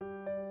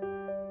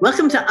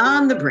Welcome to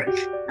On the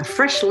Brink, a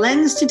fresh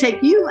lens to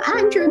take you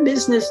and your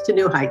business to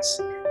new heights.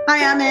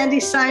 Hi, I'm Andy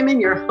Simon,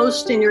 your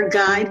host and your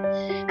guide,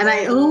 and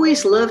I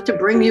always love to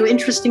bring you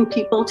interesting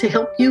people to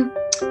help you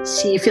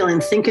see, feel,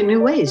 and think in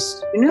new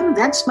ways. You know,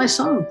 that's my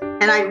song.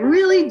 And I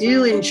really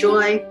do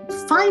enjoy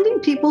finding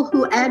people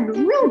who add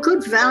real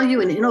good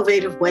value in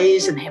innovative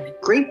ways and have a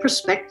great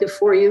perspective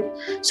for you.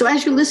 So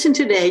as you listen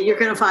today, you're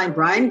going to find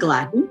Brian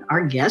Gladden,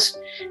 our guest,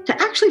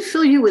 to actually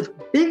fill you with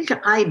big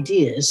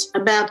ideas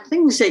about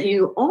things that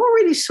you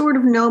already sort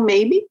of know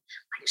maybe,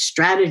 like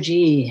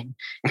strategy and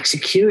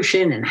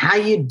execution and how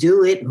you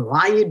do it and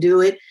why you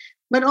do it,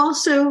 but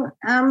also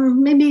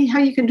maybe how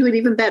you can do it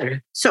even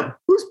better. So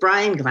who's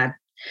Brian Gladden?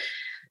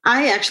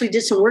 I actually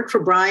did some work for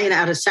Brian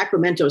out of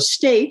Sacramento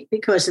State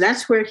because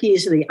that's where he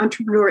is the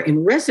entrepreneur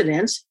in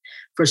residence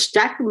for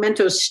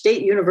Sacramento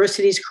State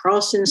University's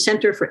Carlson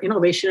Center for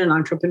Innovation and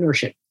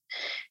Entrepreneurship.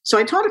 So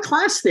I taught a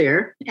class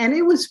there, and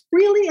it was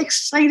really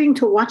exciting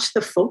to watch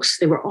the folks.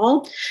 They were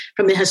all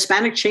from the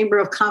Hispanic Chamber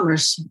of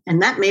Commerce,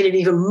 and that made it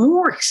even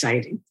more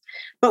exciting.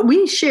 But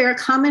we share a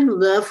common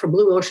love for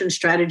Blue Ocean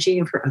strategy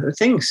and for other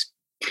things.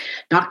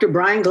 Dr.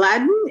 Brian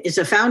Gladden is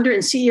the founder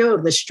and CEO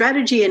of the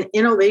Strategy and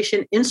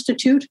Innovation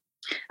Institute,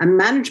 a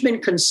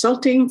management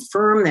consulting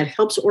firm that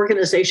helps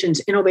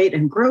organizations innovate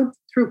and grow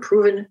through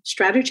proven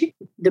strategy,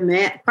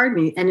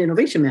 and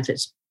innovation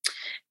methods.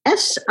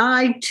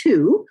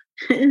 SI2,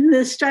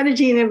 the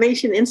Strategy and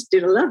Innovation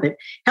Institute, I love it,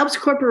 helps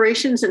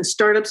corporations and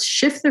startups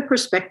shift their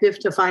perspective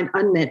to find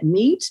unmet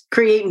needs,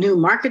 create new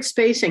market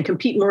space, and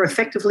compete more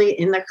effectively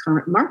in their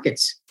current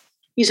markets.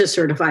 He's a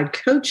certified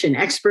coach and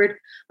expert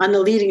on the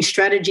leading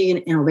strategy and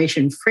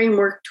innovation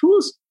framework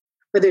tools,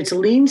 whether it's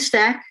Lean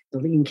Stack, the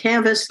Lean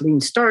Canvas,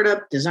 Lean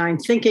Startup, Design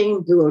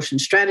Thinking, Blue Ocean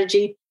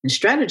Strategy, and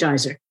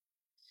Strategizer.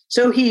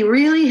 So he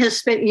really has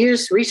spent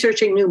years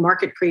researching new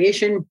market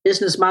creation,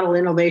 business model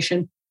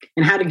innovation,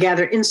 and how to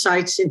gather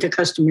insights into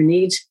customer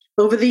needs.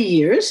 Over the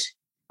years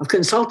of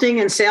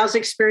consulting and sales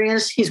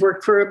experience, he's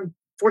worked for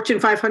Fortune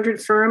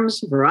 500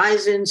 firms,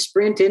 Verizon,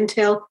 Sprint,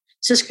 Intel,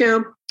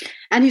 Cisco,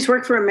 and he's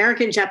worked for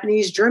American,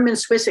 Japanese, German,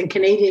 Swiss, and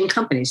Canadian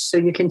companies. So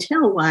you can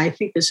tell why I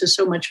think this is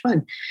so much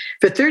fun.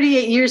 For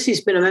 38 years,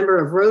 he's been a member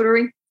of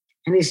Rotary,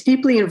 and he's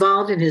deeply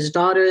involved in his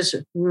daughter's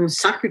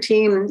soccer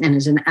team and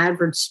is an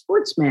avid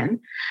sportsman.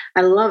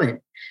 I love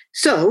it.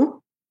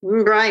 So,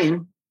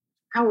 Brian,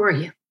 how are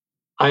you?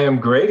 I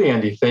am great,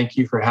 Andy. Thank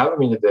you for having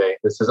me today.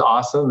 This is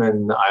awesome,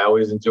 and I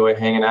always enjoy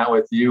hanging out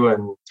with you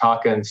and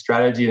talking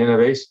strategy and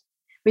innovation.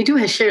 We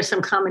do share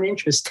some common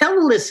interests. Tell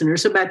the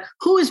listeners about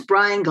who is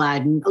Brian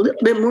Gladden, a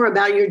little bit more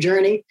about your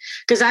journey,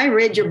 because I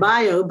read your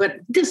bio, but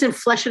it doesn't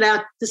flesh it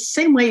out the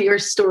same way your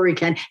story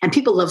can. And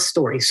people love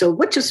stories. So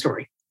what's your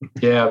story?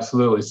 Yeah,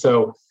 absolutely.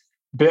 So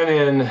been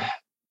in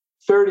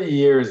 30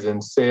 years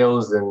in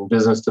sales and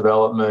business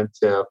development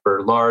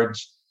for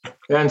large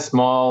and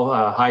small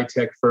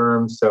high-tech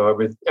firms. So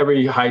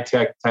every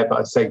high-tech type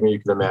of segment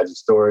you can imagine,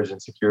 storage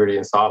and security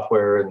and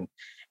software and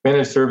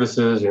managed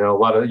services, a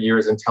lot of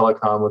years in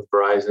telecom with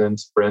Verizon,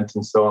 Sprint,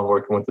 and so on,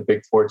 working with the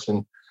big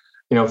Fortune,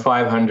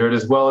 500,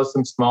 as well as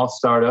some small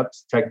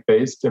startups,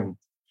 tech-based. And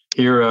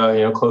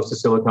here, close to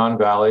Silicon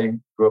Valley,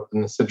 grew up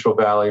in the Central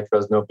Valley,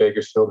 Fresno,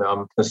 Bakersfield, now I'm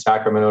in the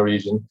Sacramento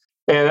region.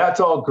 And that's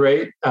all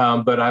great,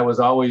 but I was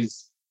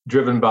always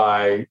driven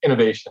by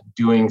innovation,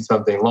 doing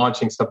something,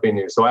 launching something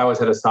new. So I always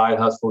had a side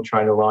hustle,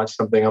 trying to launch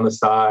something on the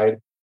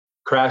side.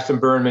 Crashed and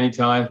burned many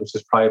times, which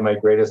is probably my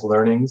greatest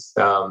learnings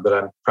that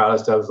I'm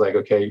proudest of. Is like,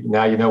 okay,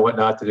 now you know what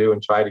not to do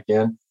and try it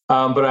again.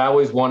 But I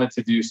always wanted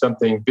to do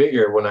something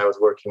bigger when I was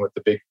working with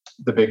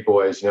the big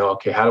boys.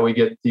 Okay, how do we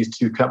get these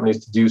two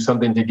companies to do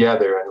something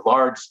together and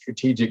large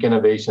strategic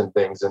innovation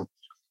things? And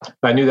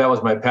I knew that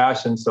was my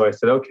passion. So I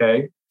said,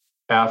 okay,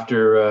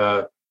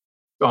 after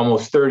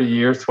almost 30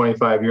 years,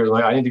 25 years,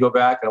 I need to go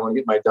back and I want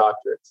to get my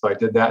doctorate. So I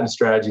did that in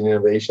strategy and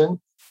innovation,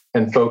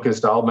 and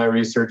focused all my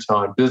research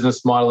on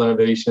business model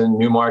innovation,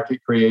 new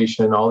market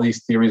creation, all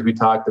these theories we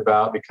talked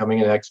about, becoming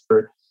an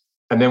expert,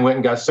 and then went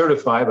and got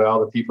certified by all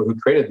the people who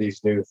created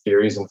these new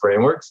theories and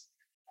frameworks.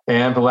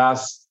 And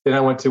then I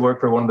went to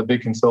work for one of the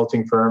big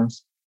consulting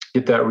firms,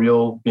 get that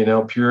real,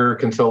 pure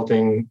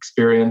consulting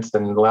experience.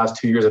 And the last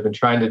 2 years, I've been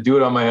trying to do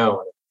it on my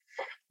own.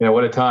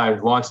 What a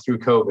time, launched through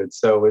COVID.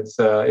 So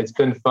it's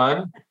been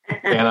fun,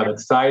 and I'm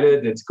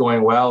excited. It's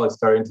going well. It's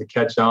starting to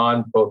catch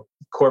on, both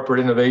corporate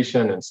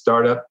innovation and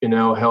startup,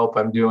 help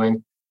I'm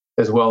doing,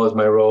 as well as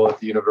my role at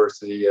the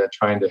university,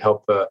 trying to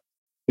help the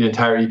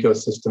entire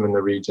ecosystem in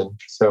the region.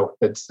 So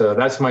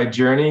that's my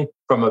journey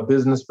from a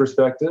business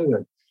perspective,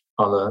 and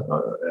on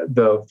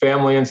the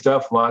family and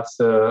stuff, lots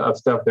of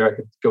stuff there I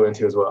could go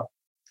into as well.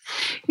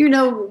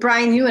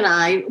 Brian, you and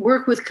I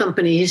work with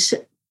companies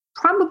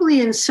probably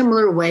in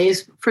similar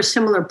ways for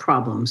similar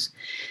problems.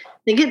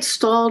 They get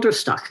stalled or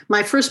stuck.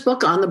 My first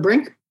book, On the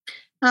Brink,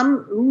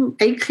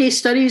 8 case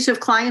studies of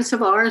clients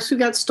of ours who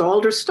got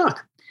stalled or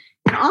stuck.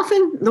 And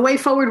often the way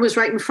forward was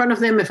right in front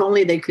of them if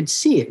only they could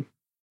see it.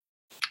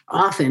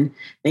 Often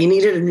they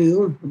needed a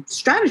new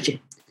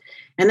strategy.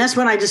 And that's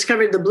when I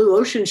discovered the Blue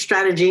Ocean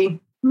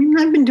strategy I mean,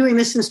 I've been doing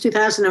this since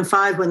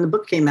 2005 when the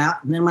book came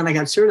out. And then when I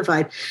got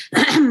certified,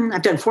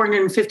 I've done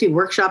 450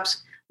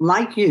 workshops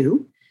like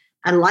you.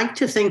 I like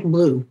to think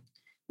blue,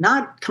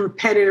 not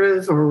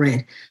competitive or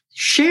red.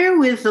 Share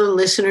with the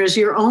listeners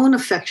your own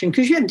affection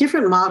because you have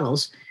different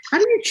models. How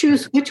do you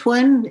choose which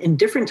one in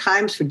different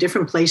times for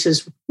different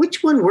places?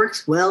 Which one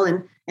works well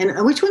and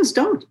which ones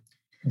don't?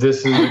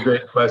 This is a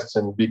great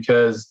question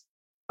because,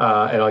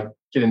 and I'll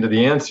get into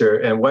the answer.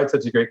 And why it's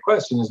such a great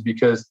question is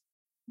because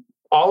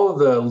all of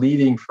the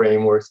leading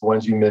frameworks, the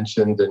ones you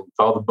mentioned, and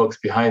all the books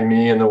behind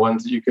me, and the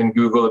ones that you can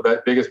Google,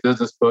 the biggest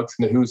business books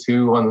and the who's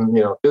who on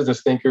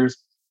business thinkers,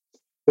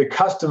 the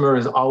customer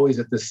is always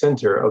at the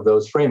center of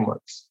those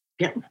frameworks.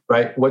 Yep.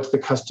 Right? What's the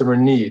customer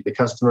need? The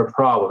customer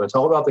problem? It's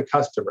all about the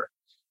customer.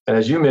 And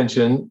as you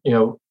mentioned,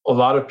 a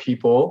lot of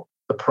people,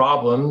 the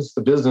problems,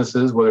 the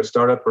businesses, whether a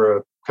startup or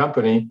a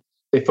company,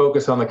 they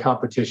focus on the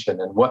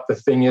competition and what the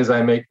thing is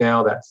I make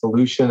now, that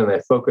solution, and they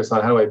focus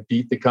on how do I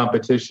beat the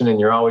competition, and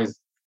you're always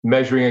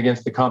measuring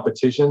against the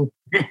competition.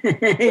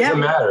 It doesn't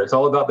matter. It's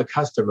all about the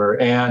customer.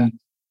 And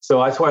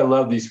so that's why I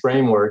love these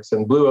frameworks.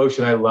 And Blue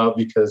Ocean I love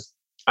because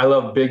I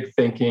love big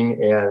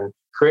thinking and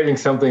creating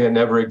something that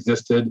never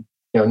existed,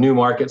 new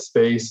market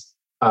space,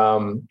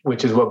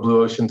 which is what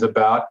Blue Ocean's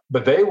about.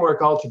 But they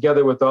work all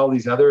together with all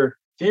these other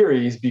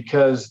theories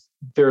because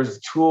there's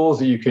tools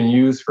that you can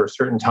use for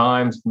certain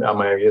times.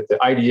 Am I at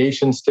the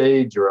ideation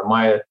stage, or am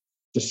I at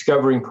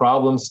discovering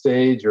problem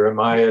stage, or am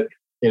I at,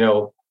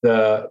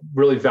 the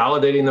really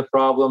validating the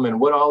problem, and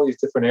what all these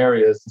different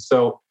areas. And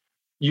so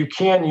you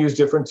can use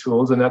different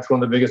tools. And that's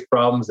one of the biggest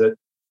problems that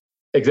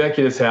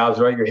executives have,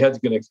 right? Your head's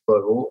going to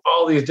explode. Well,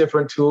 all these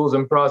different tools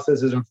and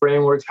processes and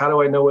frameworks, how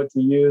do I know what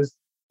to use?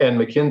 And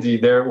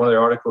McKinsey, one of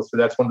their articles, so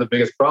that's one of the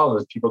biggest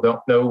problems. People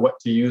don't know what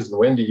to use and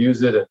when to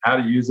use it and how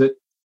to use it.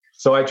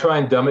 So I try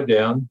and dumb it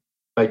down.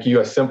 Like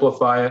I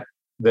simplify it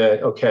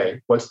that, okay,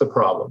 what's the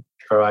problem?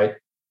 All right.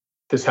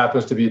 This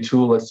happens to be a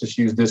tool. Let's just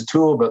use this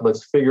tool, but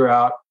let's figure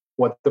out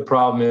what the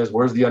problem is,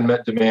 where's the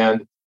unmet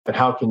demand, and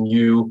how can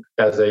you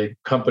as a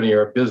company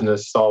or a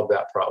business solve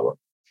that problem?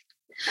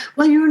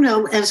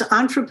 Well, as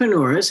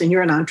entrepreneurs, and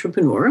you're an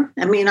entrepreneur,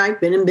 I mean, I've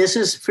been in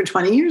business for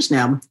 20 years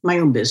now, my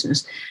own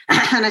business.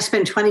 And I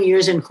spent 20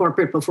 years in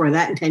corporate before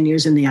that and 10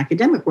 years in the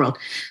academic world.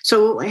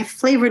 So I've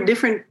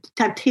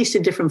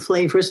tasted different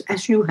flavors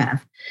as you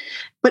have.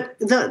 But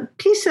the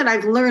piece that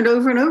I've learned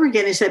over and over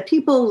again is that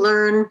people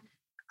learn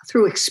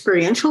through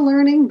experiential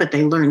learning, but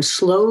they learn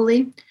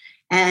slowly.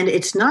 And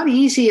it's not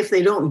easy if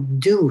they don't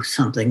do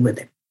something with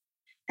it.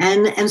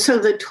 And so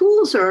the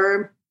tools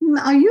are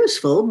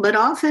useful, but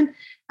often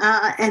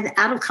and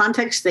out of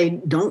context, they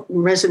don't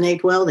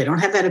resonate well. They don't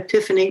have that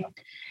epiphany.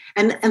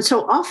 And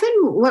so often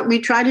what we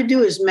try to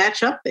do is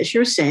match up, as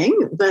you're saying,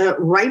 the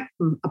right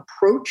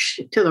approach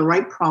to the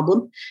right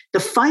problem.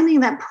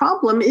 Defining that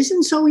problem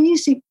isn't so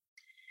easy.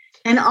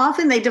 And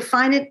often they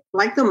define it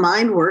like the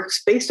mind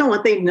works based on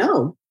what they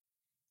know.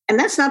 And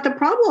that's not the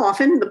problem.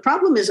 Often the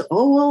problem is,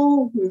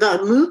 the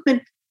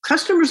movement,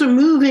 customers are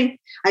moving.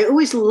 I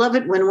always love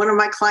it when one of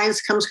my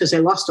clients comes because they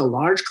lost a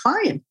large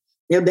client.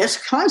 Their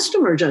best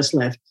customer just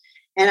left.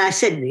 And I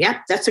said,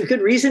 yep, that's a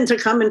good reason to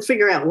come and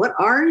figure out what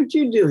aren't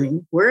you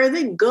doing? Where are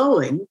they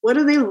going? What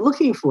are they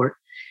looking for?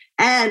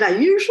 And I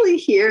usually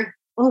hear,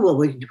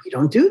 we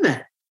don't do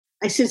that.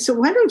 I said, so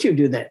why don't you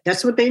do that?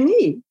 That's what they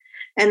need.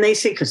 And they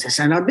say, because that's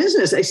not our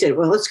business. I said,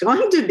 well, it's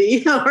going to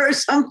be or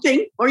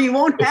something, or you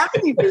won't have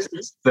any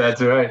business.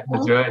 That's right.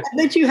 That's right. I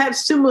bet you have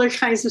similar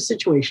kinds of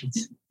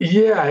situations.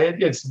 Yeah,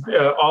 it's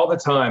all the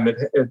time.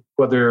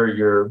 Whether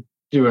you're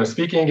doing a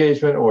speaking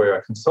engagement or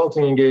a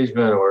consulting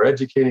engagement or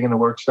educating in a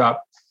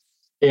workshop.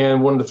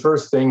 And one of the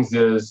first things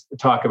is to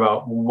talk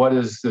about what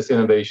is this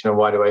innovation and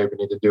why do I even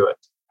need to do it?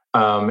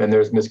 And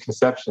there's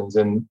misconceptions.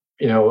 And,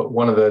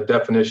 one of the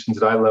definitions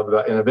that I love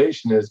about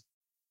innovation is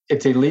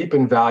it's a leap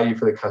in value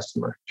for the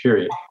customer,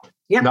 period.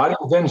 Yep. Not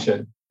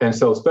invention. And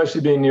so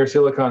especially being near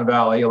Silicon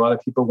Valley, a lot of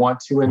people want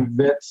to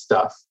invent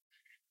stuff.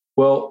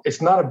 Well,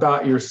 it's not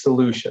about your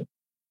solution.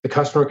 The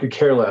customer could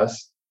care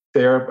less.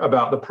 They're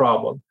about the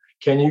problem.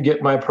 Can you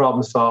get my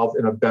problem solved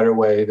in a better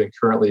way than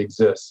currently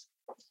exists?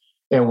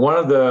 And one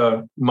of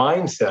the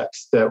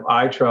mindsets that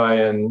I try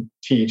and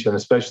teach, and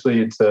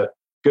especially it's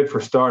good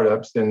for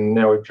startups, and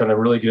now we're trying to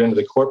really get into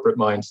the corporate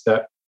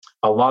mindset.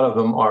 A lot of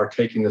them are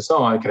taking this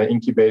on, kind of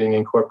incubating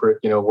in corporate,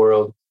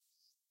 world.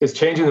 It's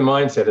changing the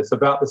mindset. It's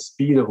about the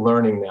speed of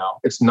learning now.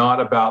 It's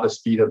not about the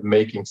speed of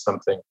making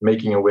something,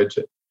 making a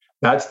widget.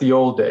 That's the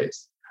old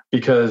days.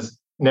 Because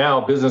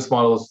now business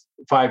models,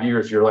 5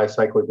 years, your life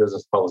cycle of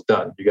business model is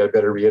done. You got to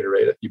better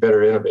reiterate it. You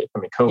better innovate. I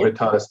mean, COVID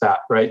taught us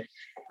that, right?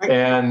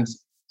 And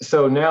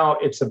so now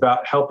it's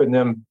about helping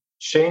them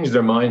change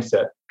their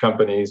mindset,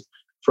 companies,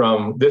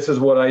 from this is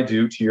what I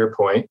do, to your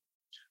point,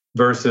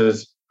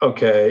 versus,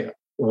 okay,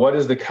 what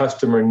does the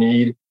customer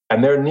need?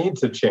 And their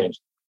needs have changed.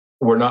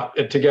 We're not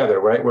together,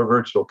 right? We're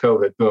virtual,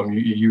 COVID, boom.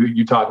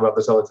 You talk about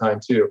this all the time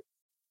too.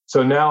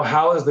 So now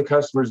how has the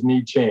customer's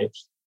need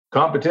changed?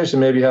 Competition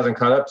maybe hasn't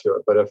caught up to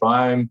it, but if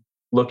I'm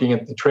looking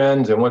at the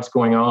trends and what's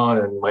going on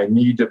and my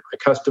need of my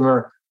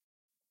customer,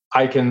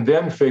 I can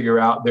then figure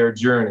out their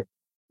journey.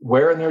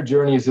 Where in their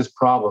journey is this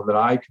problem that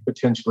I could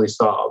potentially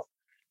solve?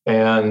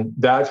 And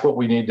that's what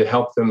we need to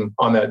help them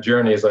on that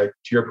journey, is like,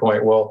 to your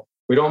point, well,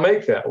 we don't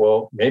make that.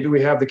 Well, maybe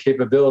we have the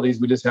capabilities.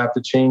 We just have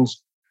to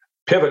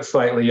pivot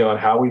slightly on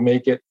how we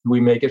make it, who we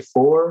make it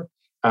for,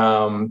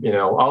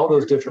 all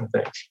those different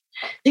things.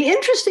 The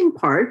interesting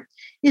part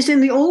is,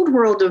 in the old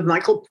world of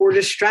Michael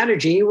Porter's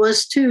strategy,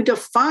 was to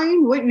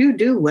define what you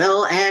do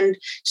well and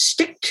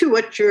stick to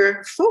what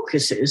your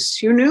focus is.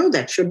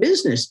 That's your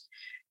business.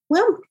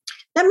 Well,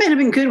 that may have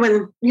been good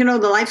when, the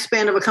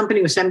lifespan of a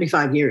company was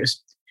 75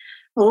 years,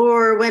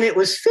 or when it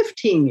was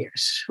 15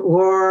 years,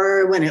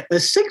 or when it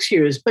was 6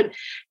 years. But,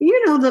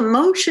 the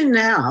motion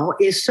now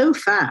is so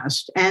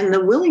fast, and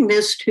the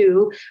willingness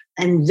to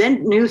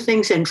invent new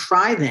things and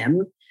try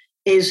them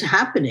is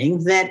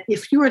happening, that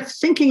if you are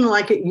thinking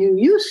like you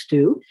used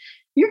to,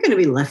 you're going to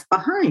be left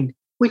behind,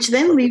 which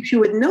then leaves you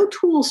with no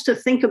tools to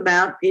think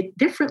about it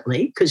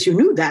differently, because you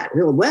knew that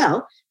real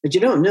well, but you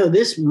don't know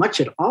this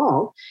much at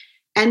all.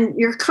 And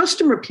your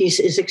customer piece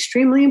is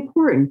extremely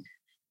important.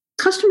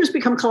 Customers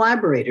become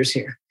collaborators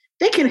here.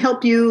 They can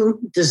help you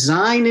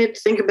design it,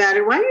 think about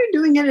it. Why are you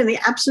doing it in the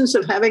absence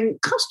of having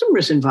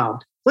customers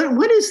involved?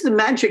 What is the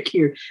magic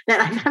here that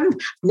I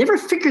haven't never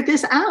figured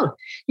this out?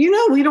 We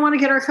don't want to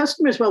get our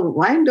customers. Well,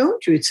 why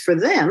don't you? It's for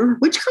them.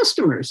 Which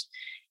customers?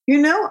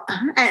 And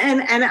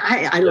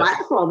I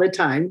laugh all the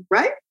time,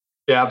 right?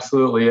 Yeah,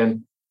 absolutely.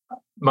 And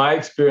my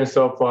experience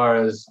so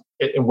far is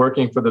in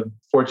working for the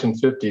Fortune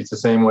 50, it's the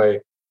same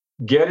way.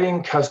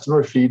 Getting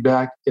customer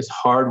feedback is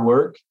hard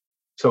work.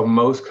 So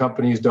most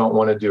companies don't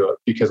want to do it,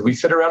 because we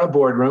sit around a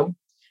boardroom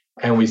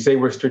and we say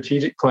we're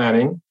strategic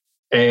planning,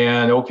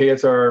 and okay,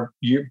 it's our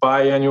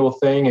biannual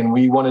thing, and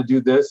we want to do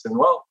this, and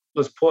well,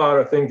 let's pull out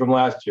our thing from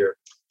last year.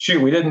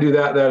 Shoot, we didn't do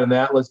that, and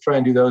that. Let's try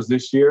and do those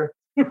this year.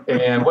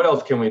 And what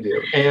else can we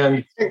do?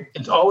 And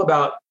it's all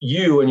about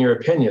you and your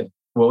opinion.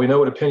 Well, we know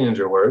what opinions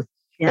are worth.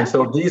 Yeah. And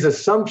so these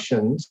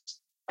assumptions,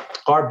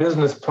 our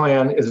business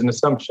plan is an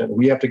assumption.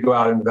 We have to go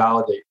out and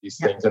validate these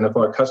things. And if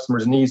our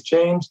customers' needs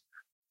change,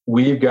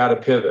 we've got to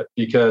pivot,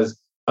 because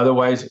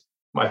otherwise,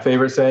 my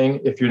favorite saying,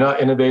 if you're not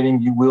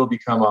innovating, you will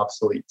become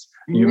obsolete.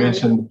 Mm-hmm. You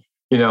mentioned,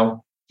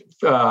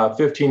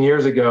 15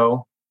 years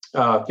ago,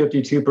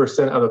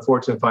 52% of the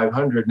Fortune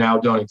 500 now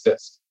don't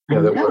exist.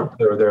 They're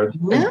there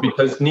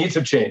because needs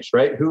have changed,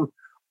 right?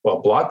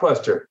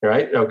 Blockbuster,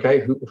 right?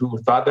 Okay, who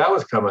thought that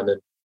was coming? And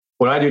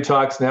when I do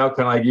talks now,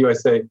 kind of like you, I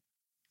say,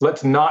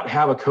 let's not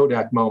have a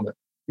Kodak moment.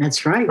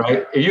 That's right.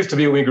 Right. It used to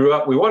be when we grew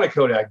up, we want a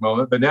Kodak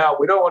moment, but now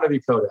we don't want to be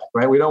Kodak,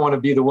 right? We don't want to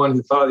be the one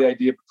who thought of the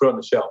idea, put it on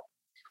the shelf.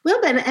 Well,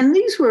 and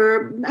these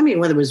were,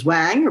 whether it was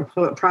Wang or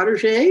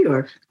Protégé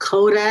or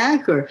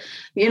Kodak or,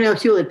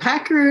 Hewlett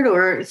Packard,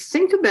 or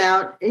think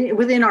about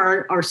within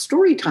our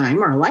story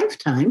time, our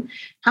lifetime,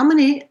 how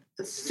many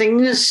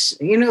things,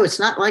 it's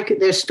not like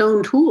they're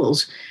stone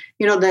tools,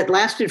 that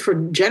lasted for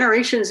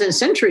generations and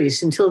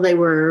centuries until they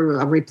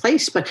were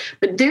replaced. But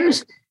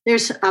there's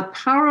a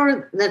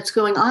power that's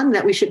going on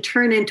that we should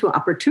turn into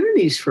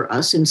opportunities for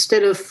us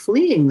instead of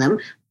fleeing them.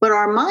 But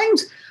our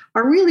minds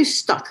are really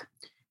stuck.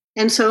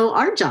 And so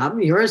our job,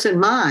 yours and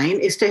mine,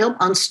 is to help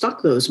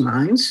unstuck those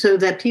minds so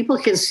that people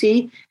can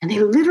see, and they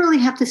literally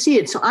have to see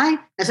it. So I,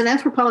 as an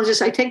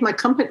anthropologist, I take my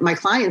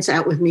clients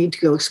out with me to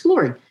go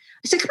exploring.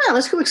 I said, come on,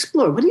 let's go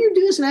explore. What do you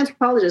do as an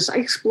anthropologist? I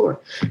explore.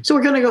 So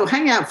we're going to go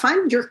hang out,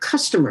 find your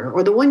customer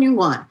or the one you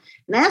want,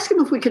 and ask them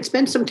if we could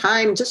spend some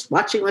time just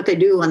watching what they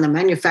do on the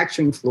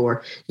manufacturing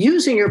floor,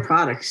 using your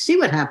product, see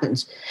what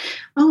happens.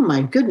 Oh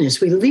my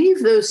goodness, we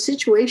leave those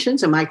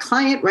situations and my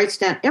client writes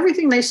down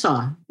everything they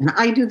saw, and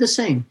I do the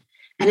same.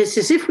 And it's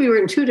as if we were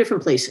in two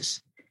different places.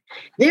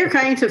 They're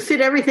trying to fit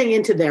everything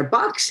into their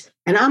box,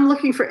 and I'm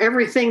looking for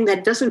everything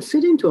that doesn't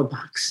fit into a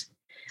box.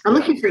 I'm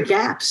looking for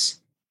gaps.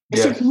 I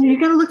said, you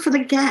got to look for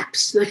the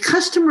gaps. The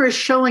customer is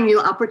showing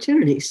you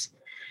opportunities.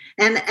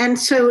 And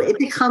so it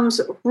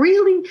becomes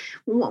really,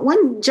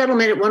 one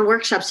gentleman at one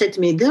workshop said to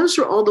me, those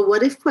are all the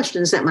what if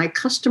questions that my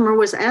customer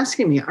was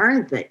asking me,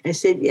 aren't they? I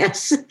said,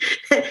 yes.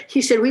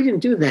 He said, we didn't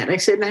do that. I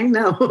said, I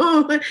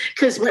know,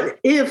 because what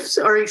ifs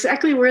are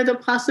exactly where the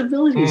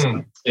possibilities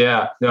are.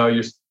 Yeah, no,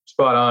 you're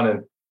spot on.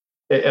 And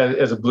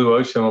as a blue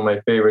ocean, one of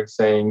my favorite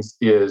sayings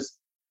is,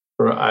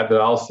 that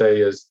I'll say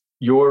is,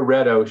 your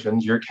red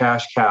oceans, your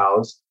cash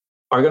cows,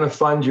 are going to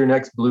fund your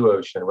next blue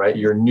ocean, right?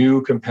 Your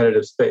new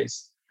competitive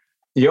space.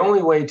 The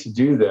only way to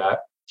do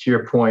that, to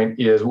your point,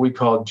 is what we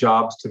call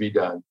jobs to be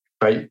done,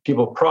 right?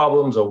 People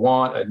problems, a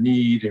want, a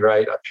need,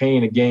 right? A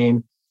pain, a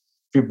gain.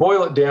 If you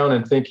boil it down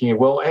and thinking,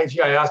 well, hey,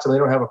 gee, I asked them, they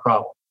don't have a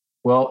problem.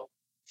 Well,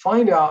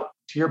 find out,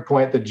 to your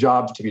point, the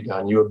jobs to be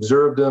done. You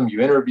observed them,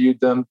 you interviewed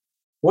them.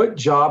 What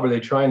job are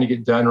they trying to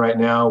get done right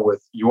now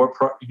with your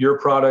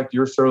product,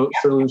 your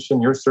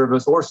solution, your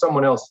service, or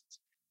someone else's?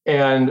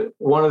 And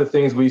one of the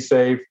things we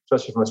say,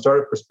 especially from a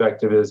startup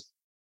perspective, is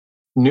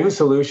new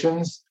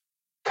solutions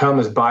come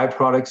as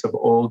byproducts of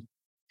old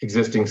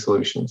existing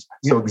solutions.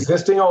 So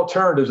existing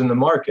alternatives in the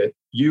market,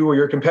 you or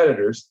your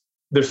competitors,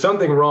 there's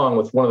something wrong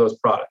with one of those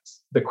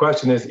products. The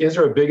question is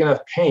there a big enough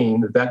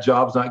pain that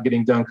job's not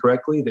getting done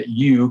correctly that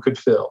you could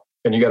fill?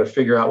 And you got to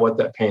figure out what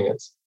that pain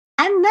is.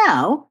 And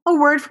now, a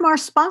word from our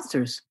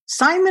sponsors,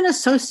 Simon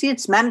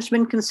Associates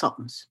Management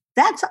Consultants.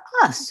 That's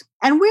us.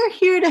 And we're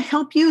here to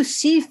help you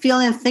see, feel,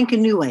 and think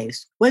in new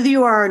ways. Whether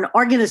you are an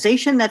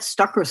organization that's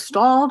stuck or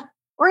stalled,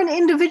 or an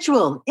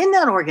individual in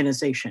that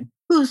organization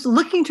who's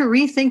looking to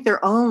rethink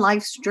their own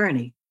life's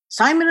journey,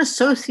 Simon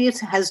Associates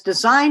has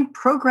designed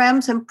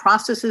programs and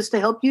processes to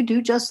help you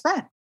do just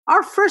that.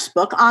 Our first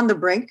book, On the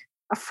Brink,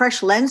 A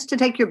Fresh Lens to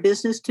Take Your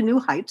Business to New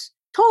Heights,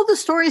 told the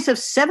stories of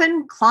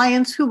 7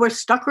 clients who were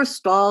stuck or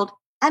stalled,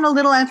 and a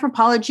little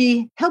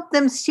anthropology helped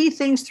them see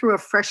things through a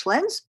fresh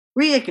lens,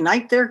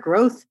 reignite their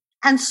growth,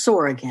 and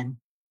soar again.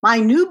 My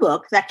new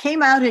book that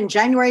came out in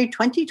January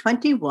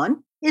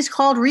 2021 is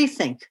called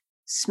Rethink,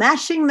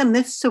 Smashing the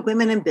Myths of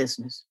Women in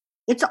Business.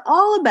 It's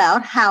all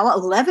about how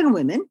 11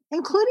 women,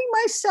 including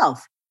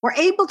myself, were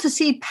able to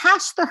see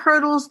past the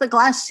hurdles, the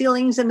glass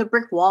ceilings, and the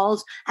brick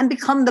walls and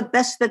become the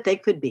best that they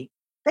could be.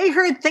 They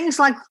heard things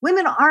like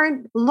women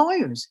aren't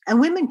lawyers and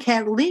women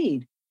can't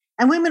lead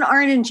and women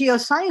aren't in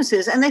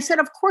geosciences. And they said,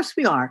 of course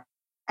we are.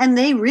 And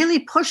they really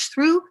pushed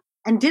through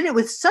and did it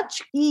with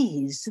such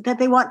ease that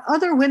they want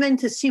other women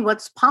to see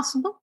what's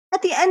possible.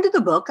 At the end of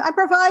the book, I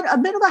provide a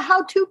bit of a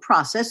how-to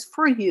process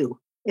for you.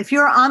 If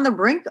you're on the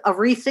brink of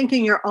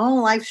rethinking your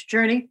own life's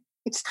journey,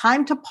 it's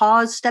time to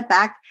pause, step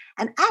back,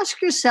 and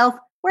ask yourself,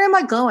 where am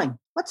I going?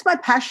 What's my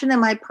passion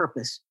and my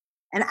purpose?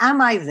 And am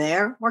I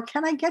there or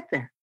can I get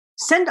there?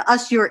 Send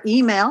us your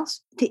emails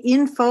to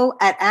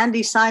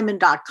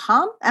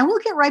info@andysimon.com and we'll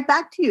get right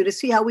back to you to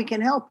see how we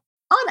can help.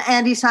 On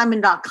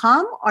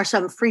andysimon.com are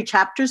some free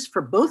chapters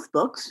for both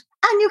books.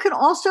 And you can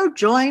also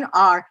join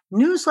our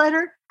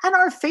newsletter and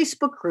our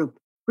Facebook group,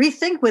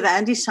 Rethink with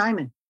Andy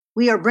Simon.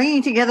 We are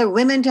bringing together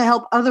women to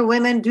help other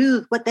women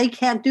do what they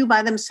can't do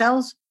by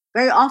themselves,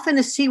 very often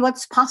to see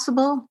what's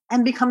possible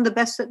and become the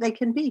best that they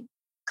can be.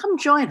 Come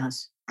join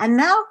us. And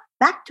now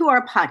back to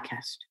our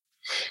podcast.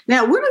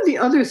 Now, one of the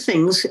other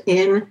things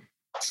in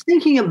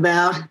thinking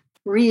about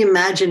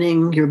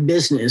reimagining your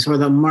business or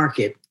the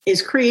market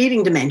is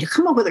creating demand. You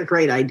come up with a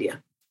great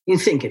idea. You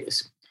think it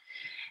is.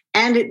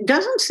 And it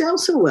doesn't sell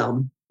so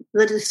well.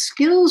 The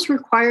skills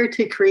required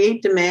to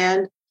create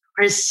demand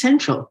are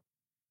essential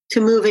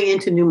to moving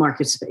into new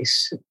market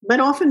space, but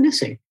often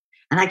missing.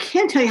 And I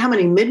can't tell you how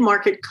many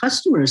mid-market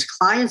customers,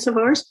 clients of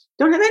ours,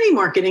 don't have any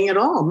marketing at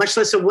all, much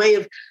less a way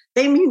of,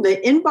 they mean the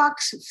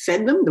inbox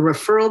fed them, the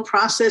referral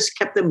process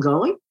kept them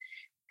going.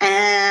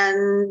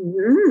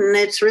 And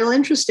it's real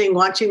interesting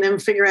watching them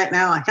figure out,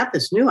 now I got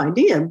this new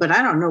idea, but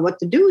I don't know what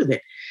to do with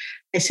it.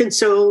 I said,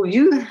 so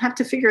you have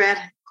to figure out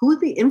who are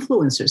the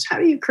influencers? How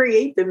do you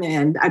create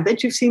demand? I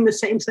bet you've seen the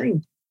same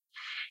thing.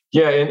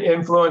 Yeah, and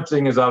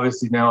influencing is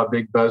obviously now a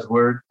big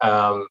buzzword.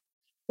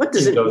 What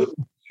does it mean?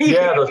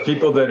 Those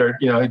people that are,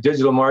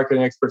 digital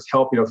marketing experts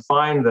help,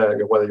 find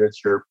whether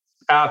it's your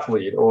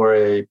athlete or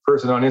a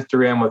person on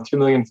Instagram with 2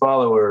 million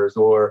followers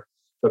or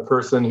the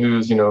person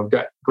who's,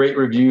 got great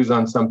reviews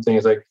on something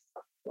is like,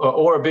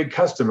 or a big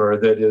customer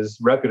that is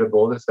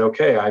reputable that say,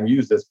 okay, I've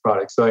used this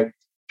product. So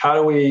how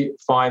do we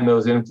find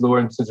those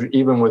influencers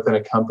even within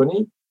a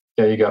company?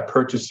 You got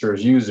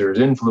purchasers, users,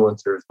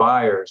 influencers,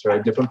 buyers,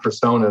 right? Different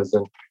personas.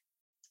 And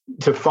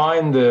to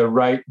find the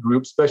right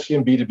group, especially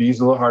in B2B,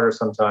 is a little harder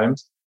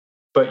sometimes.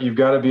 But you've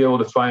got to be able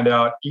to find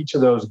out each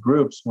of those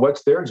groups,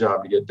 what's their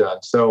job to get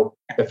done. So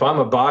if I'm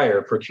a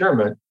buyer,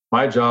 procurement,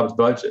 my job's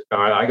budget. All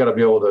right, I got to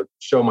be able to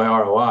show my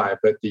ROI.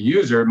 But the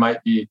user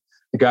might be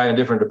the guy in a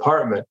different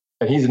department,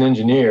 and he's an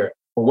engineer.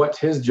 Well, what's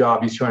his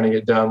job he's trying to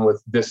get done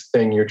with this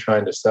thing you're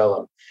trying to sell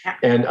him?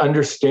 And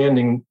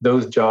understanding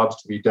those jobs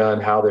to be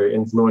done, how they're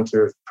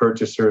influencers,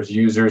 purchasers,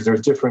 users,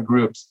 there's different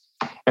groups.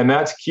 And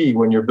that's key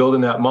when you're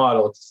building that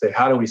model to say,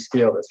 how do we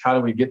scale this? How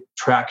do we get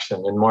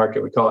traction in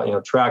market? We call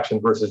it,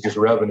 traction versus just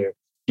revenue,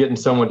 getting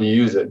someone to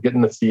use it,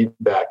 getting the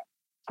feedback.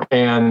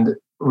 And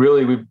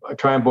really, we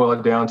try and boil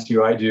it down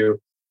to, I do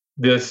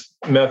this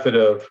method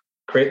of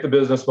create the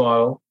business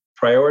model,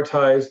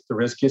 prioritize the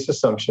riskiest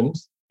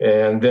assumptions,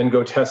 and then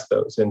go test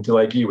those. And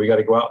we got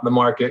to go out in the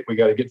market, we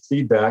got to get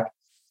feedback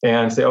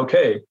and say,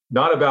 okay,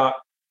 not about,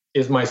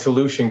 is my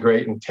solution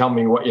great? And tell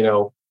me what,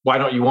 why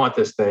don't you want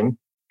this thing?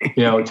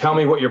 Tell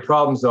me what your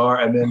problems are.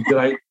 And then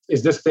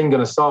is this thing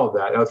going to solve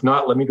that? And if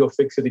not, let me go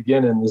fix it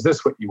again. And is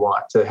this what you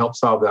want to help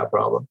solve that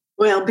problem?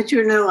 Well, but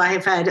I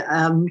have had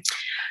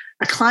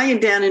a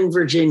client down in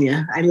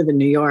Virginia. I live in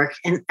New York.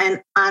 And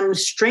on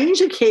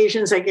strange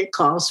occasions, I get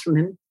calls from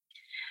him.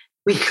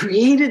 We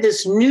created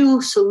this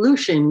new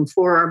solution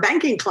for our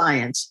banking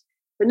clients,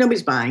 but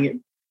nobody's buying it.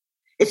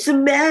 It's the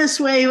best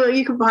way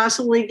you could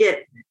possibly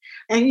get.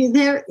 And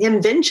their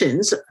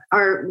inventions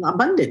are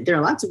abundant. There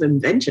are lots of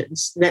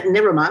inventions that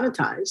never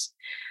monetize.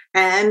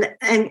 And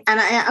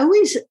I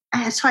always,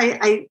 so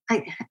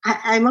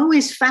I'm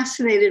always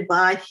fascinated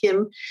by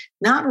him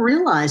not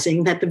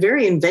realizing that the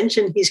very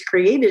invention he's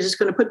created is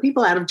going to put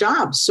people out of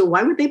jobs. So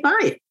why would they buy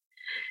it?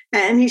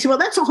 And he said, well,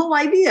 that's the whole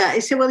idea. I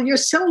said, well, you're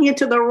selling it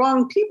to the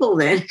wrong people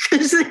then,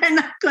 because they're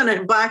not going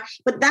to buy.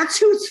 But that's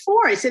who it's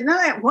for. I said, no,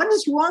 what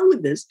is wrong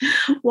with this?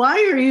 Why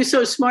are you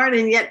so smart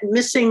and yet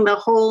missing the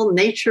whole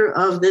nature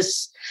of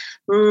this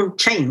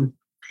chain?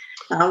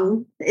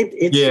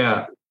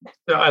 Yeah,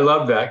 I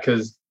love that,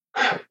 because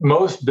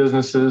most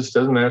businesses,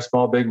 doesn't matter,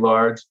 small, big,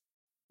 large,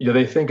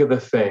 they think of the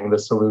thing, the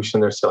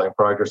solution they're selling,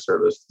 product or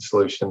service, the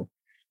solution,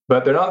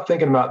 but they're not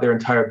thinking about their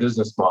entire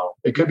business model.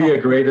 It could be a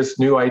greatest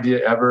new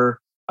idea ever,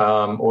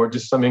 or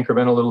just some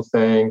incremental little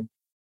thing.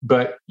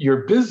 But your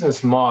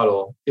business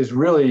model is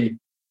really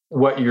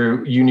what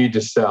you need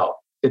to sell.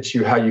 It's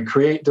how you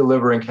create,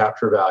 deliver, and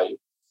capture value.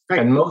 Right.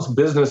 And most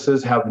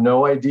businesses have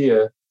no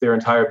idea their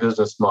entire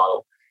business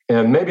model.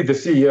 And maybe the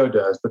CEO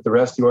does, but the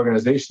rest of the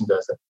organization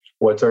doesn't.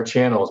 What's our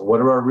channels? What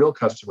are our real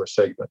customer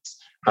segments?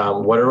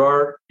 What are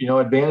our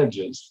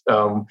advantages?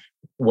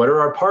 What are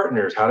our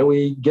partners? How do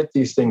we get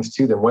these things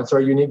to them? What's our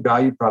unique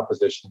value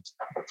propositions?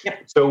 Yep.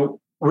 So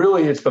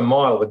really, it's the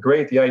model.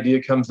 The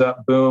idea comes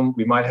up, boom,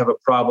 we might have a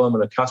problem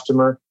and a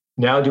customer.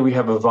 Now, do we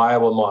have a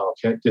viable model?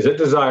 Is it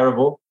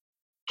desirable?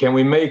 Can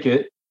we make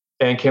it?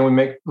 And can we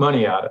make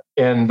money out of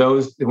it? And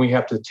we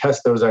have to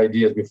test those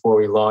ideas before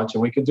we launch,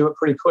 and we can do it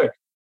pretty quick.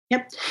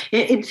 Yep.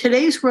 In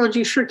today's world,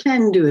 you sure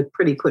can do it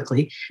pretty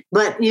quickly.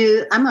 But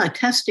I'm a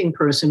testing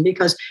person,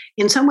 because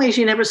in some ways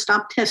you never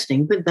stop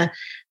testing. But I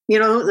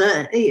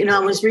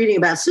was reading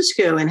about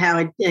Cisco and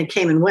how it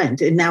came and went,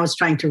 and now it's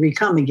trying to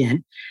recome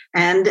again.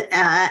 And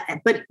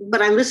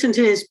but I listened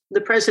to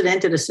the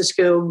president at a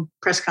Cisco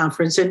press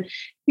conference, and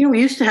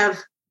we used to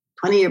have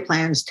 20-year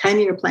plans,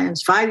 10-year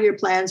plans, 5-year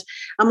plans.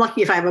 I'm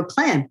lucky if I have a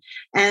plan.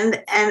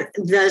 And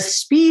the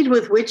speed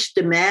with which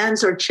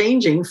demands are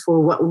changing for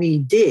what we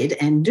did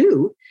and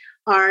do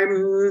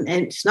and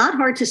it's not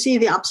hard to see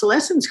the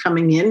obsolescence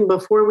coming in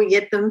before we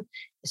get them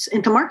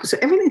into market. So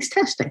everything's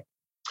testing.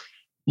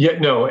 Yeah,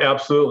 no,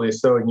 absolutely.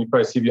 So, and you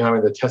probably see behind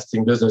me the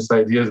Testing Business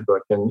Ideas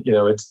book, and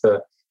it's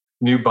the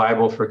new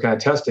Bible for kind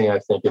of testing. I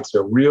think it's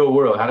a real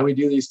world. How do we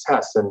do these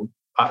tests? And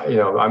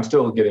I'm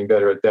still getting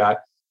better at that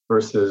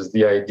versus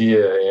the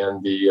idea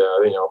and the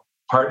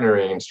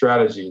partnering and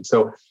strategy.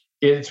 So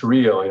it's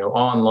real.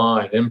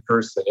 Online, in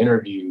person,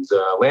 interviews,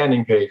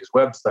 landing pages,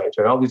 websites,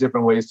 right? All these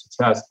different ways to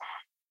test.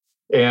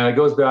 And it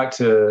goes back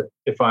to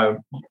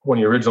one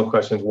of your original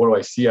questions, what do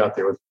I see out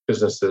there with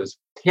businesses?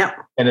 Yeah.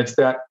 And it's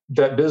that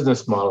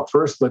business model.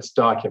 First, let's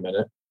document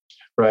it,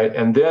 right?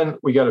 And then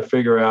we got to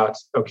figure out,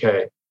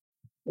 okay,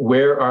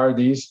 where are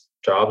these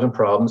jobs and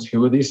problems?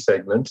 Who are these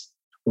segments?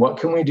 What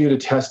can we do to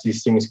test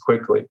these things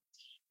quickly?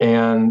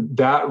 And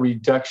that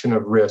reduction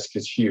of risk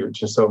is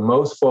huge. And so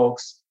most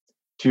folks,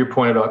 to your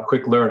point about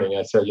quick learning,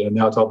 I said,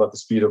 now it's all about the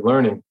speed of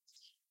learning.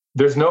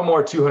 There's no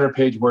more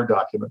 200-page Word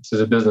documents as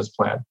a business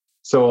plan.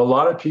 So a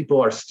lot of people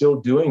are still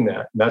doing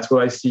that. And that's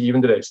what I see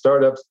even today.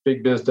 Startups,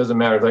 big biz, doesn't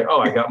matter. It's like,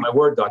 oh, I got my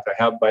Word doc. I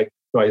have my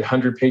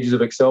 100 pages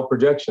of Excel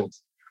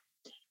projections.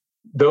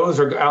 Those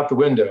are out the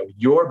window.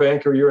 Your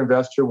banker, your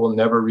investor will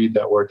never read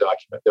that Word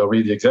document. They'll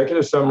read the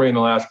executive summary in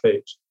the last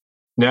page.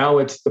 Now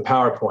it's the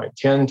PowerPoint,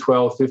 10,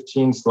 12,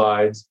 15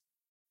 slides.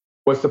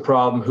 What's the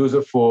problem? Who's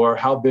it for?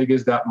 How big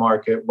is that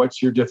market?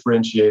 What's your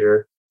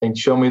differentiator? And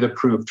show me the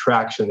proof,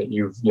 traction that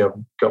you've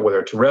got,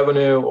 whether it's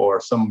revenue or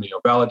some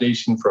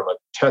validation from a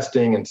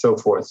testing and so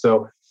forth.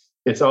 So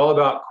it's all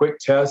about quick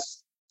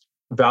tests,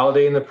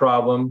 validating the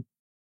problem,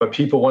 but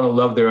people want to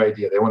love their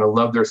idea. They want to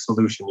love their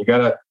solution.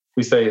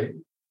 We say,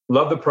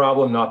 love the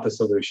problem, not the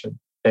solution.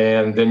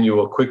 And then you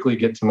will quickly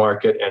get to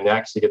market and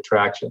actually get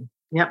traction.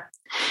 Yep.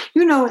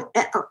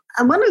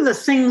 One of the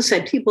things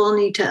that people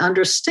need to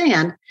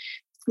understand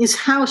is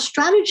how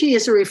strategy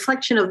is a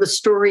reflection of the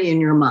story in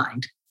your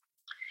mind.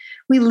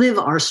 We live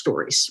our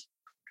stories.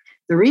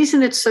 The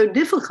reason it's so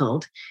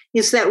difficult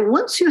is that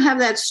once you have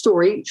that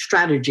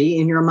strategy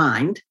in your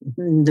mind,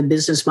 the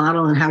business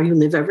model and how you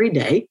live every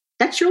day,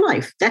 that's your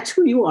life. That's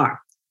who you are.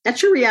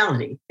 That's your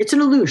reality. It's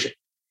an illusion.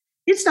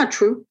 It's not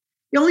true.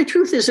 The only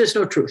truth is there's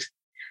no truth.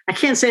 I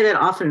can't say that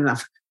often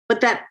enough.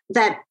 But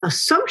that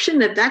assumption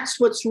that that's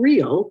what's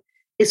real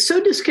is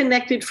so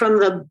disconnected from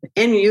the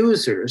end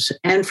users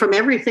and from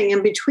everything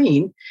in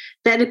between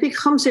that it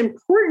becomes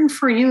important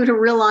for you to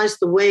realize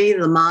the way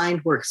the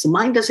mind works. The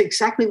mind does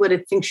exactly what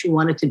it thinks you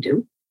want it to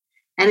do,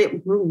 and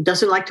it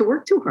doesn't like to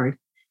work too hard.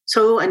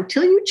 So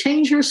until you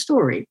change your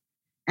story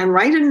and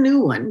write a new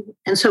one,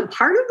 and so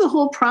part of the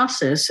whole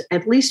process,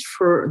 at least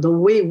for the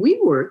way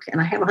we work, and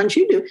I have a hunch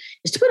you do,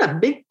 is to put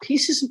up big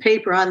pieces of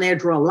paper on there,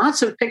 draw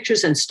lots of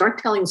pictures, and start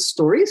telling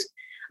stories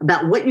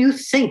about what you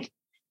think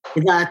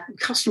the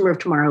customer of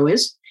tomorrow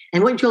is.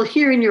 And what you'll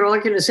hear in your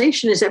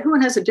organization is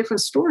everyone has a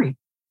different story.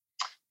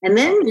 And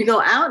then you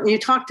go out and you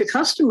talk to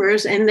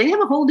customers and they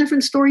have a whole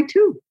different story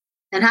too.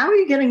 And how are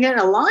you going to get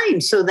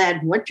aligned so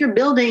that what you're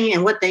building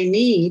and what they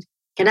need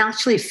can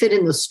actually fit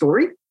in the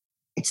story?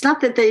 It's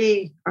not that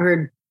they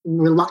are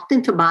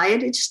reluctant to buy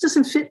it. It just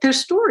doesn't fit their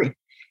story.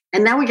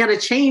 And now we got to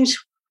change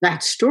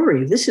that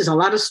story. This is a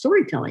lot of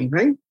storytelling,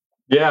 right?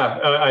 Yeah,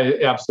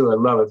 I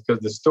absolutely love it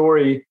because the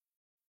story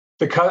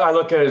I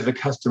look at it as the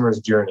customer's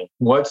journey.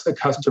 What's the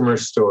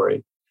customer's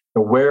story?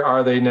 Where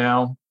are they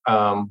now?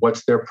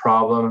 What's their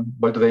problem?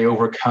 What are they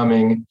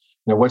overcoming?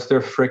 What's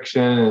their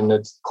friction? And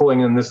it's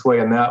pulling them this way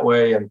and that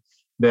way. And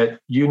that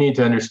you need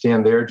to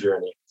understand their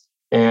journey.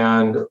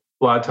 And a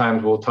lot of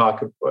times we'll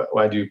talk,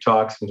 when I do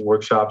talks and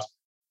workshops,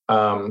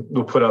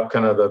 we'll put up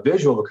kind of the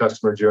visual of a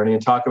customer journey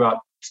and talk about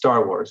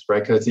Star Wars,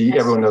 right? Because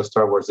everyone knows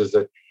Star Wars is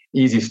an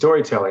easy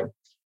storytelling.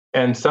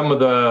 And some of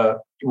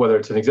whether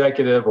it's an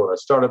executive or a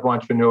startup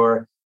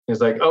entrepreneur,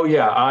 is like, oh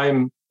yeah,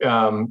 I'm,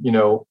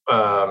 Luke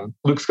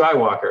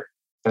Skywalker.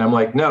 And I'm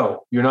like,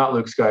 no, you're not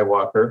Luke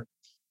Skywalker.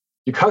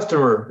 Your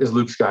customer is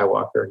Luke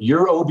Skywalker.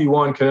 You're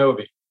Obi-Wan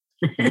Kenobi.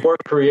 You're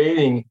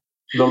creating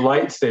the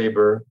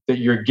lightsaber that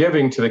you're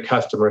giving to the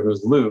customer,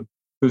 who's Luke,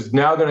 who's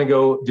now going to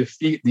go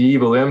defeat the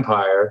evil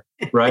empire,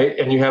 right?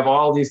 And you have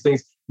all these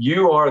things.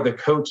 You are the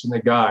coach and the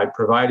guide,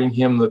 providing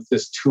him with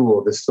this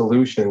tool, this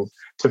solution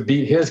to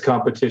beat his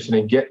competition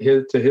and get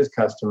to his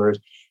customers,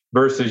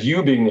 versus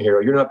you being the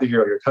hero. You're not the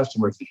hero. Your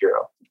customer is the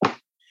hero.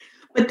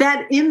 But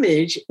that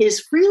image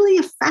is really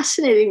a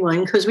fascinating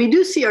one, because we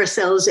do see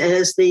ourselves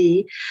as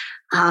the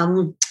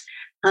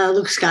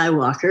Luke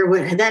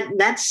Skywalker.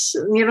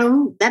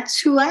 That's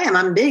who I am.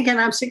 I'm big and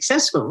I'm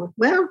successful.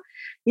 Well,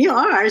 you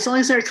are, as long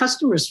as there are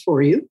customers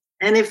for you.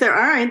 And if there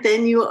aren't,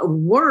 then you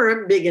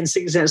were big and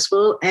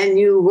successful, and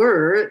you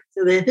were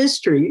the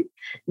history,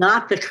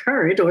 not the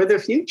current or the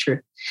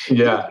future.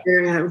 Yeah.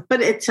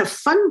 But it's a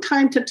fun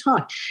time to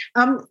talk.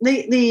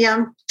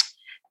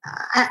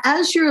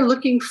 As you're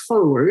looking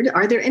forward,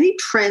 are there any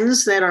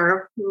trends that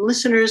our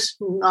listeners,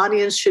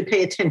 audience should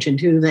pay attention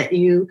to that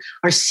you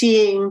are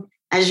seeing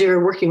as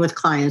you're working with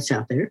clients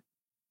out there?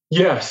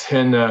 Yes,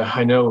 and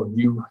I know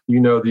you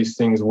know these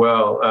things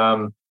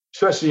well,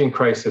 especially in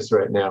crisis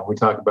right now. We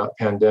talk about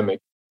pandemic,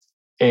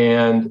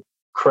 and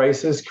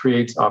crisis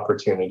creates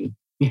opportunity.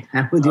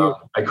 Yeah, with you.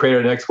 I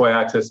created an XY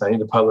axis. I need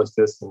to publish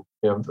this, and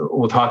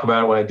we'll talk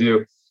about it when I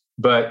do.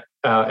 But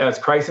as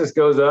crisis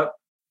goes up,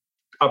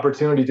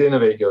 opportunity to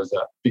innovate goes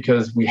up,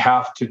 because we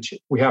have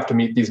to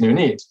meet these new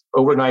needs.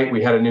 Overnight,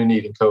 we had a new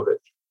need in COVID.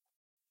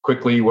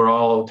 Quickly, we're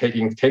all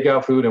taking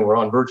takeout food, and we're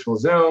on virtual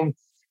Zoom,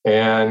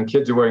 and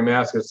kids are wearing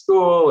masks at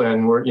school,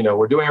 and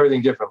we're doing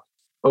everything differently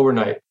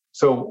overnight.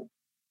 So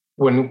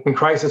when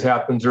crisis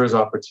happens, there is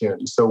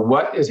opportunity. So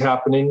what is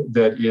happening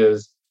that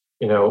is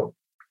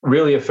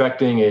really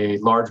affecting a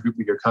large group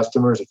of your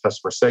customers, a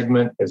customer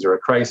segment? Is there a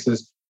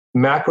crisis?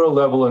 Macro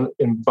level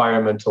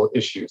environmental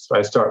issues. So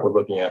I start with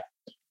looking at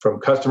from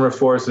customer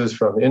forces,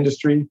 from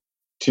industry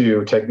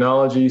to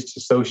technologies to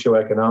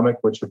socioeconomic,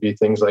 which would be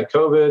things like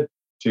COVID,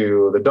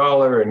 to the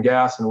dollar and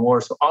gas and war.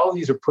 So all of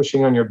these are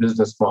pushing on your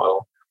business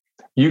model.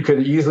 You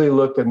could easily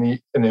look in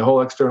the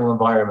whole external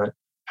environment.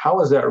 How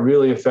is that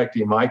really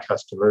affecting my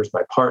customers,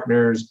 my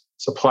partners,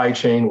 supply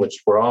chain,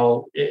 which we're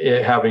all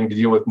having to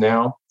deal with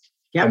now?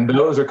 Yep. And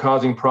those are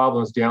causing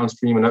problems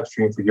downstream and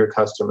upstream for your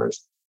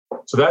customers.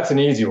 So that's an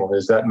easy one,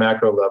 is that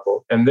macro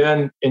level. And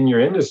then in your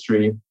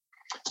industry,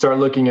 start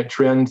looking at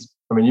trends.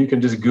 I mean, you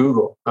can just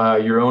Google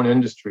your own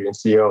industry and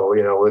see,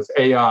 with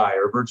AI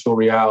or virtual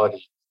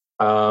reality,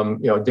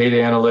 data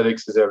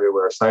analytics is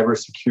everywhere,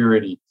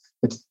 cybersecurity.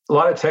 It's a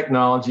lot of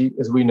technology,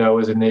 as we know,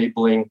 is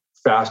enabling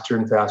faster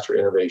and faster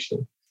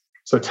innovation.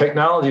 So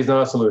technology is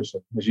not a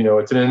solution. As you know,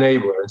 it's an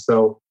enabler. And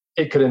so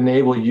it could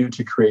enable you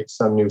to create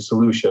some new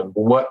solution.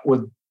 What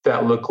would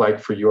that look like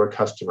for your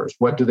customers?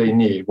 What do they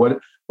need? What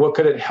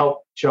could it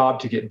help job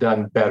to get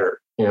done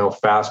better,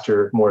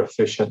 faster, more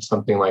efficient,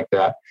 something like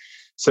that.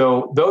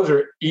 So those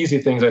are easy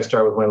things I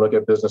start with when I look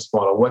at business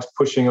model. What's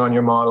pushing on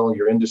your model,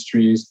 your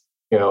industries,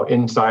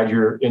 inside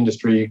your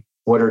industry,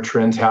 what are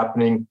trends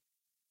happening?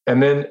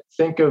 And then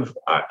think of,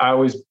 I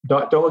always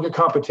don't look at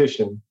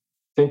competition.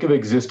 Think of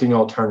existing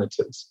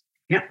alternatives.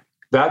 Yeah.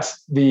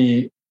 That's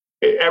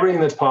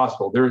everything that's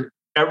possible.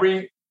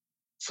 Every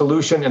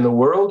solution in the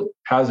world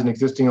has an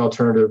existing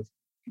alternative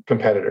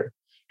competitor.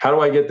 How do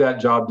I get that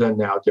job done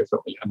now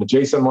differently? An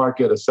adjacent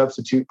market, a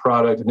substitute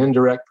product, an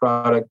indirect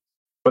product,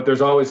 but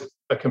there's always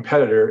a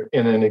competitor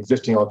in an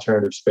existing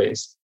alternative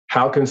space.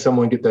 How can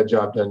someone get that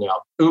job done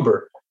now?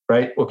 Uber,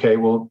 right? Okay,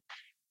 well,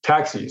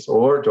 taxis,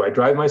 or do I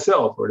drive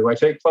myself, or do I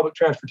take public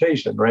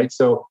transportation, right?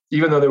 So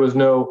even though there was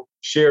no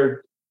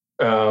shared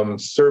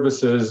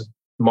services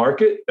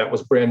market, that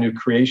was brand new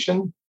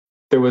creation,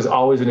 there was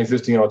always an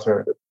existing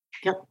alternative.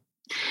 Yep.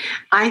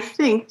 I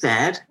think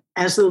that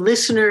as the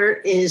listener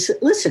is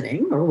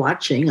listening or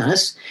watching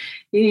us,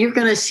 you're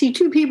going to see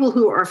two people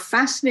who are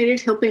fascinated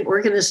helping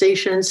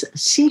organizations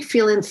see,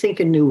 feel, and think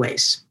in new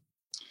ways.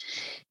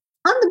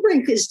 On the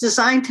Brink is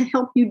designed to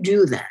help you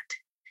do that.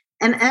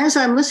 And as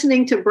I'm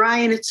listening to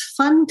Brian, it's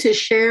fun to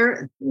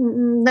share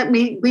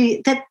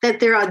that that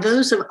there are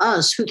those of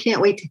us who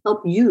can't wait to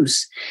help you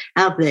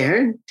out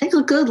there. Take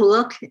a good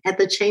look at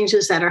the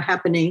changes that are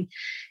happening.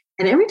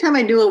 And every time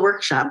I do a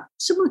workshop,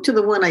 similar to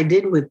the one I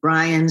did with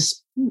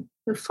Brian's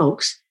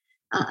folks,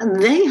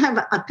 they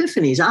have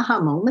epiphanies, aha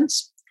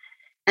moments,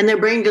 and their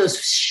brain goes,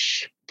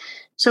 shh.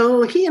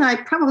 So he and I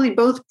probably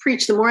both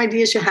preach the more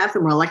ideas you have, the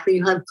more likely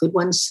you have good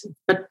ones,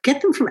 but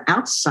get them from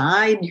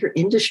outside your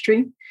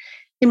industry.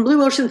 In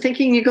Blue Ocean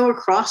Thinking, you go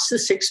across the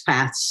 6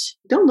 paths.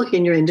 Don't look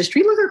in your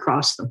industry, look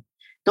across them.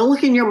 Don't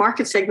look in your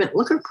market segment,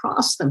 look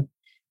across them.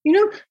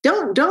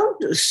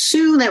 Don't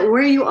assume that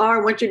where you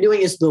are, what you're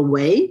doing is the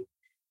way.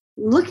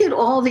 Look at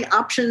all the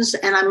options,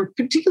 and I'm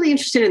particularly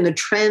interested in the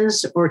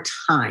trends or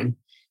time.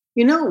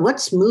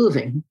 What's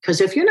moving,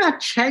 because if you're not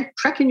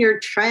tracking your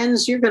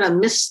trends, you're going to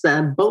miss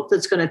the boat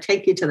that's going to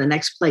take you to the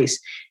next place.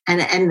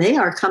 And they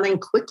are coming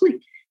quickly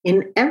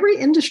in every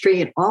industry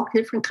in all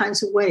different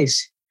kinds of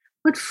ways.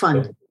 What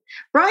fun.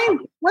 Brian,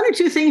 1 or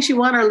 2 things you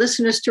want our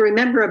listeners to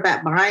remember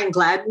about Brian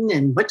Gladden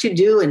and what you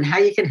do and how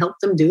you can help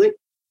them do it?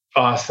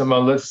 Awesome.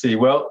 Well, let's see.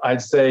 Well,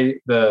 I'd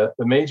say the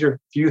major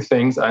few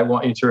things I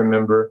want you to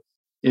remember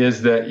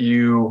is that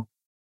you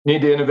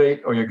need to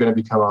innovate or you're going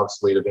to become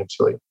obsolete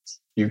eventually.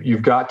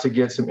 You've got to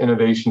get some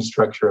innovation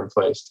structure in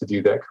place to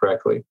do that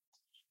correctly.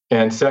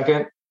 And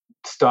second,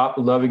 stop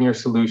loving your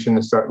solution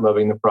and start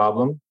loving the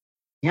problem.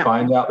 Yep.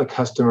 Find out the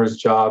customer's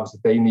jobs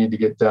that they need to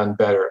get done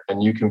better,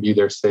 and you can be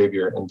their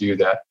savior and do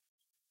that.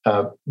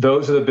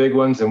 Those are the big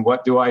ones. And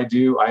what do?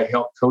 I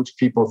help coach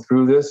people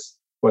through this,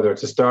 whether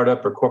it's a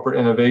startup or corporate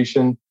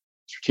innovation,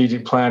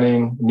 strategic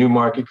planning, new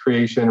market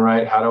creation,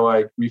 right? How do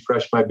I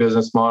refresh my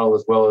business model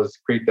as well as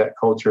create that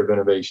culture of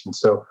innovation?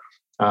 So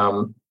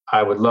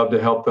I would love to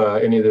help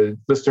any of the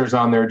listeners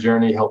on their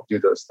journey help do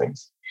those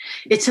things.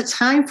 It's a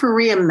time for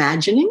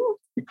reimagining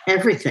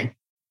everything.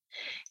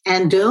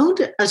 And don't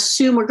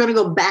assume we're going to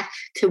go back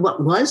to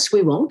what was.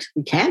 We won't.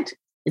 We can't.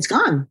 It's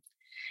gone.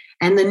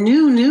 And the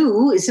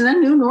new isn't a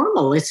new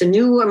normal. It's a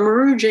new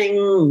emerging,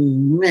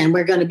 and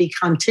we're going to be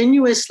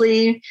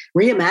continuously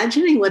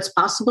reimagining what's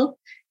possible.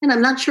 And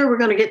I'm not sure we're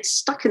going to get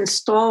stuck and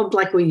stalled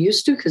like we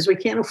used to because we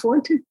can't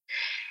afford to.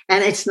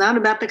 And it's not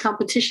about the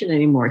competition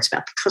anymore. It's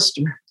about the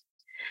customer.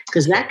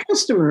 Because that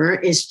customer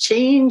is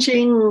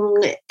changing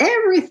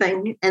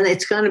everything. And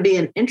it's going to be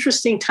an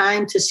interesting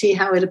time to see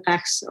how it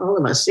impacts all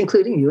of us,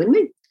 including you and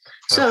me.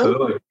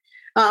 Absolutely.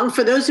 So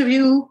for those of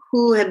you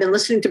who have been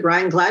listening to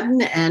Brian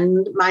Gladden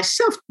and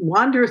myself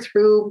wander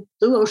through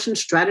Blue Ocean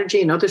strategy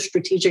and other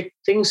strategic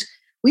things,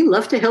 we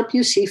love to help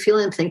you see, feel,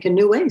 and think in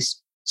new ways.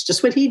 It's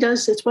just what he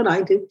does. It's what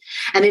I do.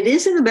 And it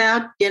isn't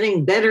about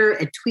getting better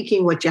at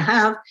tweaking what you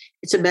have.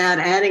 It's about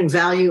adding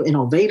value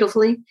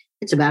innovatively.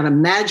 It's about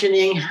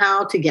imagining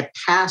how to get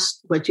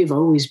past what you've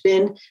always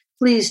been.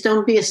 Please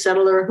don't be a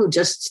settler who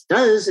just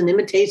does and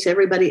imitates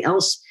everybody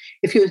else.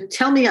 If you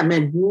tell me I'm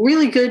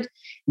really good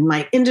in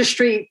my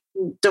industry,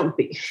 don't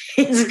be.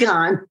 It's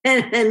gone.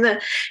 And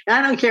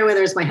I don't care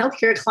whether it's my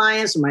healthcare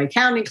clients or my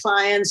accounting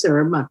clients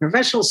or my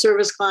professional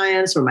service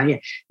clients or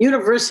my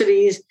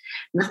universities.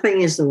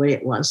 Nothing is the way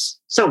it was.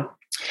 So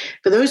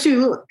for those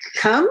who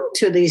come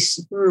to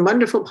these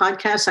wonderful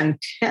podcasts,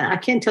 I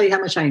can't tell you how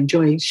much I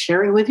enjoy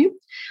sharing with you.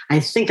 I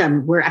think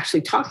we're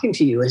actually talking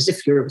to you as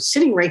if you're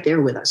sitting right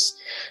there with us.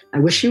 I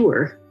wish you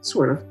were,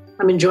 sort of.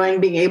 I'm enjoying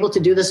being able to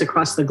do this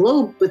across the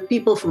globe with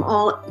people from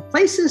all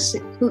places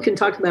who can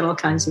talk about all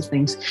kinds of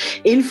things.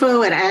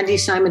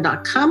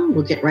 info@andysimon.com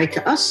will get right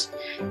to us.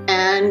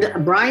 And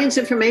Brian's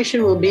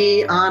information will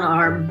be on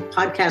our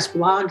podcast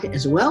blog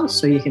as well,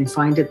 so you can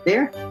find it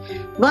there.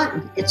 But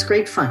it's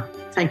great fun.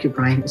 Thank you,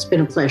 Brian. It's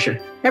been a pleasure.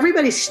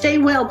 Everybody stay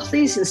well,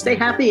 please, and stay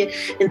happy.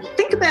 And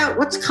think about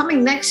what's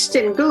coming next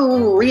and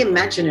go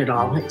reimagine it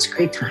all. It's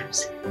great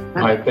times.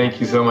 All right. Thank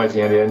you so much,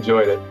 Andy. I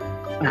enjoyed it.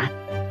 Bye.